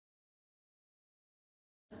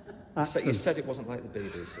So you said it wasn't like the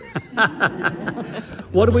BBC.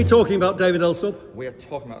 What are we talking about, David Elstob? We are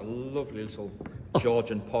talking about a lovely little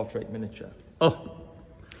Georgian portrait miniature. Oh,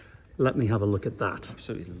 let me have a look at that.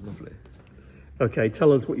 Absolutely lovely. Okay,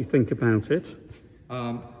 tell us what you think about it.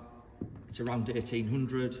 It's around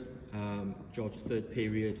 1800, George III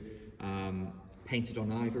period, painted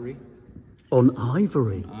on ivory. On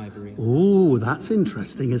ivory? Ivory. Oh, that's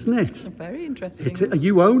interesting, isn't it? Very interesting.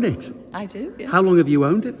 You own it? I do, yes. How long have you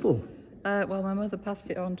owned it for? Well, my mother passed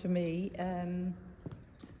it on to me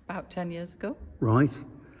about 10 years ago. Right.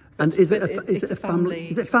 And is it a family?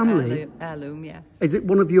 Is it family? Heirloom, yes. Is it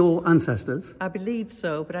one of your ancestors? I believe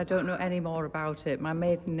so, but I don't know any more about it. My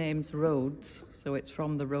maiden name's Rhodes, so it's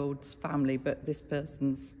from the Rhodes family, but this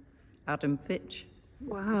person's Adam Fitch.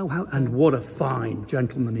 Wow, and what a fine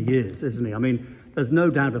gentleman he is, isn't he? I mean, there's no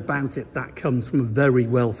doubt about it, that comes from a very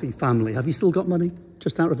wealthy family. Have you still got money,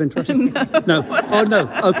 just out of interest? No. Oh, no,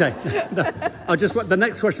 okay. No. The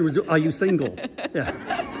next question was, are you single? Yeah.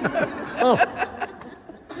 Oh,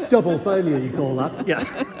 double failure, you call that? Yeah.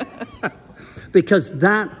 Because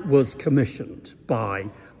that was commissioned by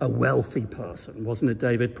a wealthy person, wasn't it,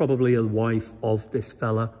 David? Probably a wife of this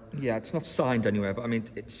fella. Yeah, it's not signed anywhere, but I mean,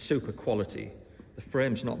 it's super quality. The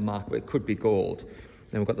frame's not marked, but it could be gold.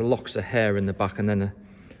 Then we've got the locks of hair in the back, and then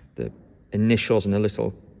the initials and a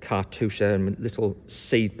little cartouche there, and little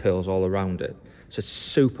seed pearls all around it. So it's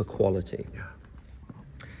super quality. Yeah.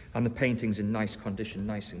 And the painting's in nice condition,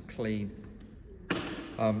 nice and clean.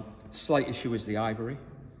 Slight issue is the ivory.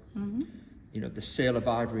 Mm-hmm. You know, the sale of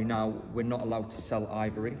ivory now, we're not allowed to sell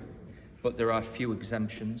ivory, but there are a few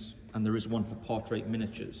exemptions, and there is one for portrait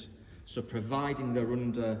miniatures. So providing they're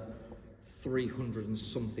under 300 and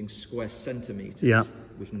something square centimetres, yeah,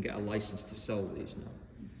 we can get a license to sell these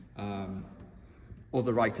now.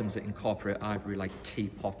 Other items that incorporate ivory, like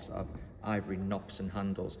teapots that have ivory knobs and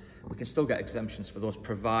handles, we can still get exemptions for those,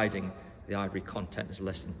 providing the ivory content is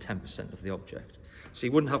less than 10% of the object. So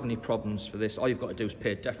you wouldn't have any problems for this. All you've got to do is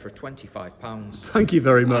pay a DEFRA £25. Thank you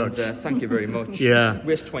very much. And, thank you very much. Yeah.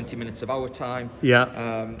 Waste 20 minutes of our time.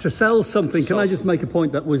 Yeah. To sell something, can I just make a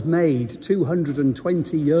point that was made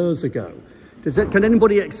 220 years ago? Can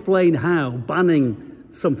anybody explain how banning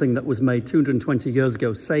something that was made 220 years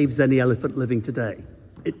ago saves any elephant living today?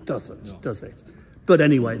 It doesn't, no. Does it? But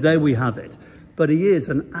anyway, there we have it. But he is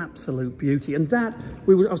an absolute beauty. And that,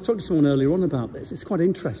 I was talking to someone earlier on about this. It's quite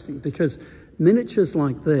interesting because miniatures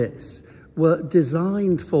like this were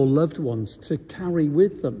designed for loved ones to carry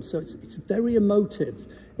with them. So it's very emotive.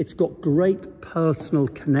 It's got great personal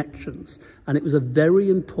connections. And it was a very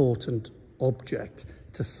important object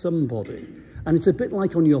to somebody. And it's a bit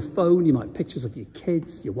like on your phone, you might have pictures of your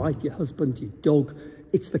kids, your wife, your husband, your dog.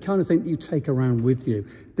 It's the kind of thing that you take around with you.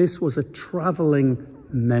 This was a travelling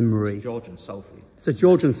memory. It's a Georgian selfie. It's a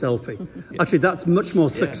Georgian selfie. Yeah. Actually, that's much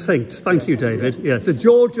more succinct. Thank you, David. Yeah, it's a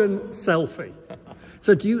Georgian selfie.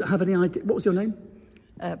 So do you have any idea? What was your name?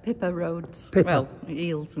 Pippa Rhodes. Pippa. Well,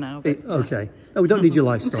 Eels now. But okay. No, we don't need your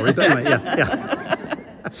life story, but anyway, yeah.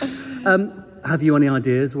 Have you any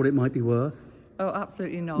ideas what it might be worth? Oh,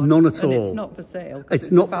 absolutely not. None at all. And it's not for sale.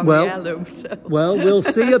 It's not, a family heirloom, so. Well, we'll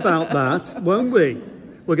see about that, won't we?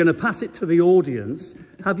 We're going to pass it to the audience.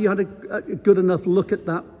 Have you had a good enough look at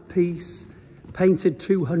that piece, painted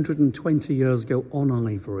 220 years ago on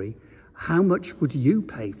ivory? How much would you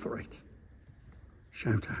pay for it?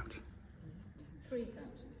 Shout out. 3,000.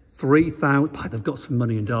 3,000. They've got some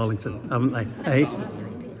money in Darlington, haven't they? Hey,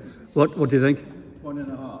 what do you think?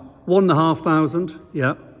 1,500. 1,500.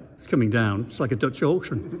 Yeah. It's coming down. It's like a Dutch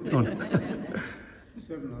auction.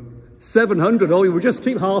 700. 700. Oh, you will just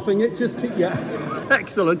keep halving it. Just keep, yeah.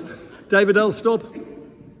 Excellent. David Elstob?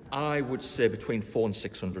 I would say between 400 and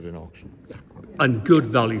 600 in auction. And good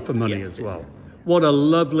value for money as well. What a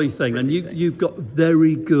lovely thing. And you've got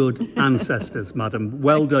very good ancestors, madam.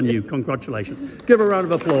 Well done, you. Congratulations. Give a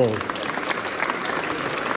round of applause.